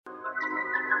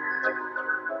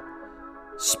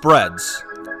Spreads,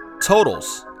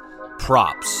 totals,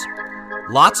 props.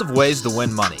 Lots of ways to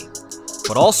win money,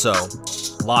 but also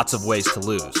lots of ways to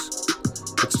lose.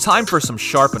 It's time for some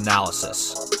sharp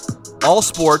analysis. All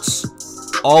sports,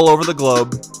 all over the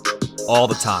globe, all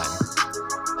the time.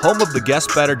 Home of the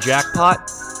Guess Better jackpot,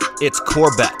 it's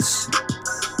Core Bets.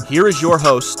 Here is your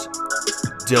host,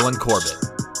 Dylan Corbett.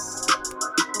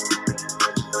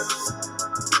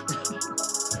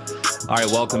 All right,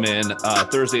 welcome in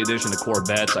Thursday edition of Core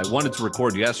Bets. I wanted to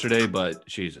record yesterday, but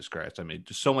Jesus Christ. I mean,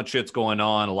 just so much shit's going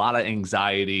on, a lot of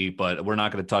anxiety, but we're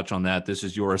not going to touch on that. This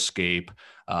is your escape.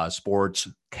 Sports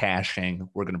caching.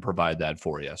 We're going to provide that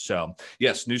for you. So,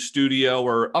 yes, new studio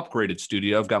or upgraded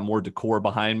studio. I've got more decor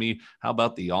behind me. How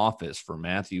about the office for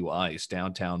Matthew Ice,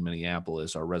 downtown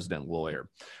Minneapolis, our resident lawyer?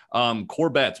 Core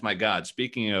Bets, my God.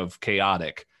 Speaking of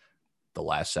chaotic, the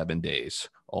last 7 days.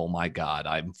 Oh my God,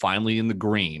 I'm finally in the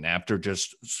green after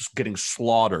just getting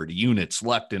slaughtered, units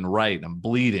left and right. I'm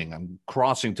bleeding. I'm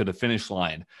crossing to the finish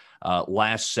line.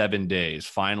 Last 7 days,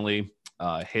 finally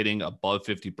hitting above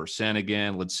 50%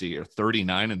 again. Let's see here,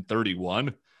 39 and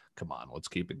 31. Come on, let's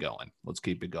keep it going. Let's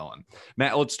keep it going.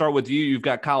 Matt, let's start with you. You've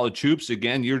got college hoops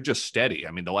again. You're just steady.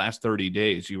 I mean, the last 30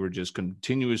 days, you were just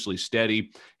continuously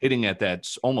steady, hitting at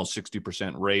that almost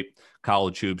 60% rate.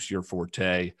 College hoops, your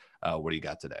forte. What do you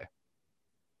got today?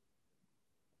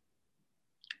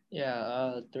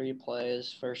 Yeah, 3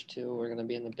 plays. First 2 we're going to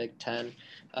be in the Big Ten.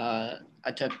 I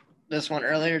took this one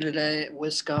earlier today,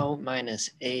 Wisco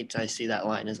 -8. I see that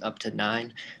line is up to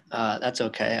 9. That's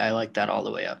okay. I like that all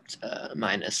the way up to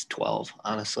 -12,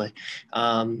 honestly.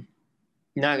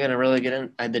 Not going to really get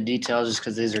into the details just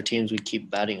because these are teams we keep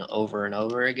betting over and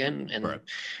over again, and Right.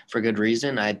 for good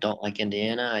reason. I don't like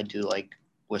Indiana. I do like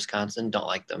Wisconsin. Don't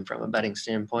like them from a betting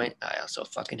standpoint. I also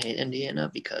fucking hate Indiana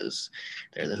because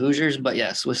they're the Hoosiers. But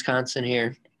yes, Wisconsin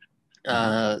here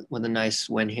with a nice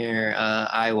win here.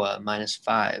 Iowa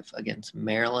 -5 against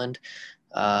Maryland.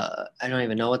 I don't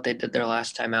even know what they did their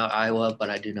last time out, Iowa, but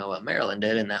I do know what Maryland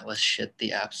did, and that was shit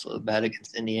the absolute bed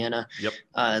against Indiana.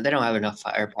 Yep. They don't have enough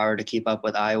firepower to keep up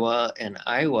with Iowa, and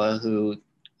Iowa, who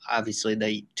obviously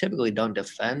they typically don't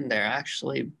defend, they're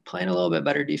actually playing a little bit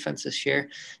better defense this year,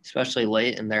 especially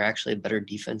late, and they're actually a better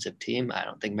defensive team. I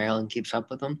don't think Maryland keeps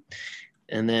up with them.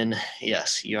 And then,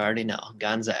 yes, you already know,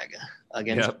 Gonzaga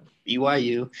against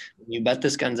BYU. When you bet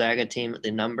this Gonzaga team,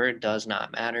 the number does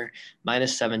not matter.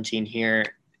 -17 here.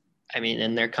 I mean,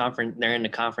 in their conference, they're in the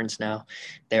conference now.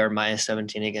 They were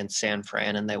 -17 against San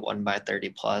Fran, and they won by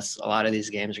 30 plus. A lot of these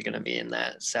games are going to be in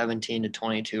that 17 to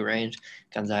 22 range.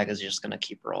 Gonzaga's just going to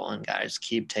keep rolling, guys.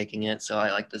 Keep taking it. So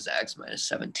I like the Zags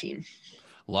 -17.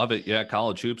 Love it. Yeah,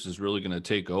 college hoops is really going to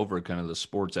take over kind of the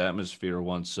sports atmosphere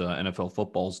once NFL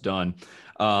football's done.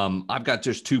 I've got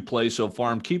just 2 plays so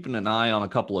far. I'm keeping an eye on a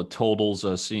couple of totals,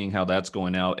 seeing how that's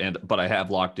going out, but I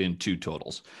have locked in 2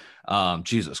 totals.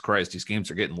 Jesus Christ, these games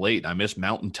are getting late. I miss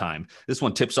Mountain Time. This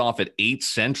one tips off at 8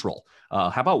 Central.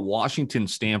 How about Washington,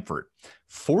 Stanford?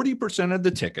 40% of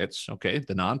the tickets, okay,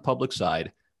 the non-public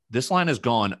side, this line has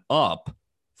gone up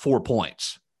 4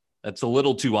 points. That's a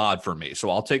little too odd for me.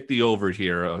 So I'll take the over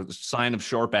here, a sign of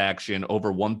sharp action,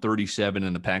 over 137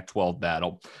 in the Pac-12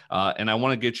 battle. And I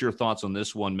want to get your thoughts on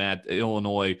this one, Matt.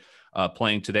 Illinois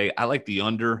playing today. I like the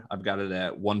under. I've got it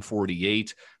at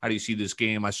 148. How do you see this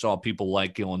game? I saw people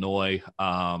like Illinois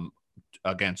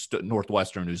against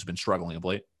Northwestern, who's been struggling of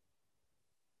late.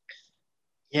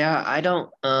 Yeah, I don't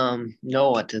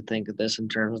know what to think of this in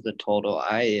terms of the total.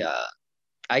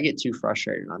 I get too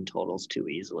frustrated on totals too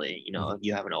easily. You know, if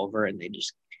you have an over and they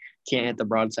just can't hit the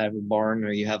broadside of a barn,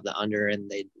 or you have the under and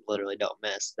they literally don't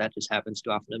miss. That just happens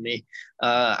too often to me.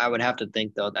 I would have to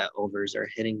think, though, that overs are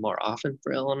hitting more often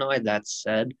for Illinois. That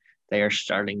said, they are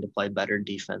starting to play better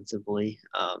defensively.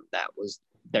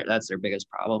 That's their biggest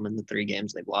problem in the 3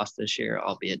 games they've lost this year,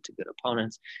 albeit to good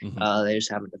opponents. They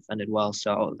just haven't defended well.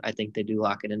 So I think they do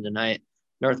lock it in tonight.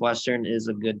 Northwestern is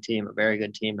a good team, a very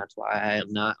good team. That's why I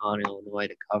am not on Illinois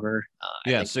to cover.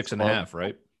 Yeah, 6.5,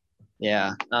 right?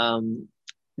 Yeah.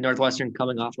 Northwestern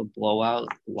coming off a blowout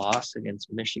loss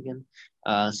against Michigan.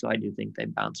 So I do think they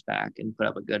bounce back and put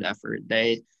up a good effort.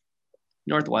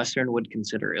 Northwestern would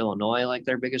consider Illinois like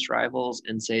their biggest rivals.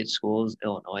 In-state schools,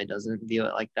 Illinois doesn't view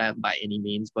it like that by any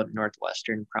means, but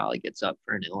Northwestern probably gets up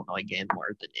for an Illinois game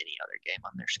more than any other game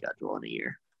on their schedule in a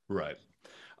year. Right.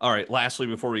 All right. Lastly,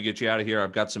 before we get you out of here,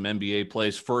 I've got some NBA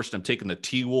plays. First, I'm taking the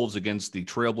T-Wolves against the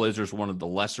Trailblazers, one of the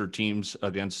lesser teams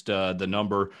against the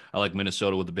number. I like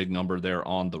Minnesota with the big number there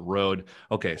on the road.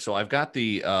 Okay, so I've got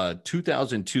the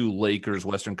 2002 Lakers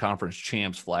Western Conference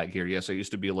champs flag here. Yes, I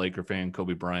used to be a Laker fan,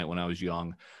 Kobe Bryant, when I was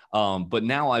young. But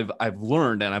now I've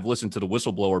learned, and I've listened to the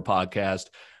Whistleblower podcast,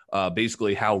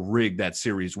 basically how rigged that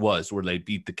series was, where they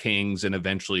beat the Kings and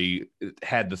eventually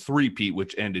had the three-peat,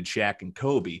 which ended Shaq and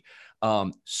Kobe.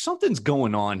 Something's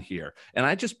going on here. And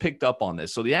I just picked up on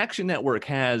this. So the Action Network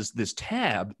has this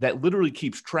tab that literally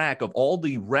keeps track of all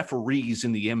the referees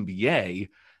in the NBA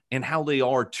and how they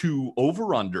are to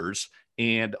over-unders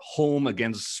and home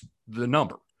against the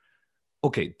number.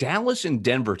 Okay, Dallas and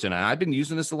Denver tonight. I've been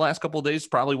using this the last couple of days,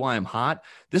 probably why I'm hot.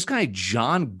 This guy,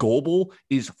 John Goebel,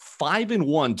 is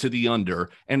 5-1 to the under,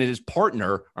 and his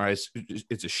partner, all right,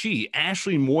 it's a she,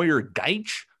 Ashley Moyer-Geich,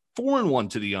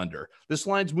 4-1 to the under. This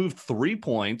line's moved 3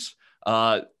 points.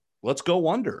 Let's go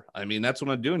under. I mean, that's what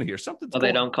I'm doing here. Something's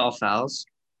they don't call fouls.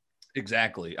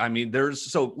 Exactly. I mean,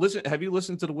 listen, have you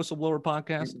listened to the Whistleblower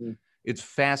podcast? Mm-hmm. It's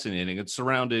fascinating. It's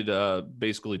surrounded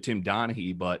basically Tim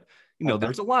Donaghy, but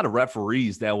there's a lot of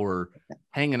referees that were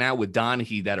hanging out with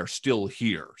Donaghy that are still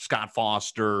here. Scott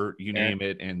Foster, you name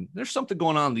it. And there's something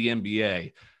going on in the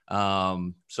NBA.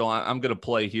 So I'm going to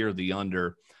play here the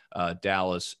under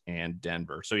Dallas and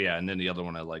Denver. So, yeah, and then the other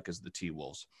one I like is the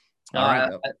T-Wolves. All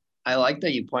right. I like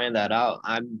that you pointed that out.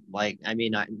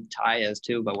 Ty is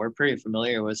too, but we're pretty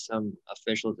familiar with some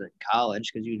officials in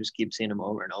college because you just keep seeing them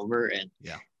over and over. And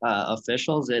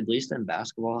officials, at least in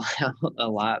basketball, have a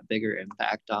lot bigger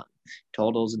impact on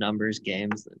totals, numbers,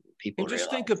 games than people realize.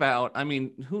 Think about,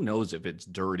 who knows if it's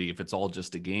dirty, if it's all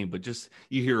just a game, but just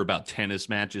you hear about tennis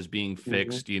matches being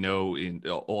fixed, in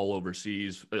all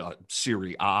overseas,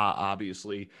 Serie A,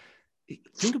 obviously.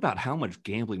 Think about how much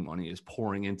gambling money is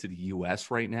pouring into the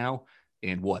U.S. right now,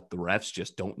 and what the refs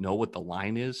just don't know what the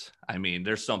line is. I mean,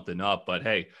 there's something up, but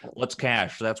hey, let's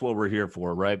cash. That's what we're here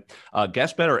for, right?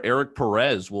 Guest bettor Eric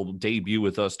Perez will debut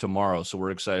with us tomorrow, so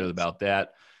we're excited about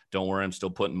that. Don't worry, I'm still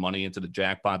putting money into the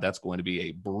jackpot. That's going to be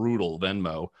a brutal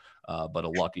Venmo, but a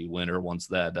lucky winner once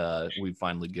that we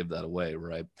finally give that away,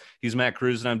 right? He's Matt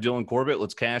Cruz, and I'm Dylan Corbett.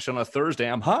 Let's cash on a Thursday.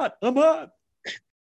 I'm hot.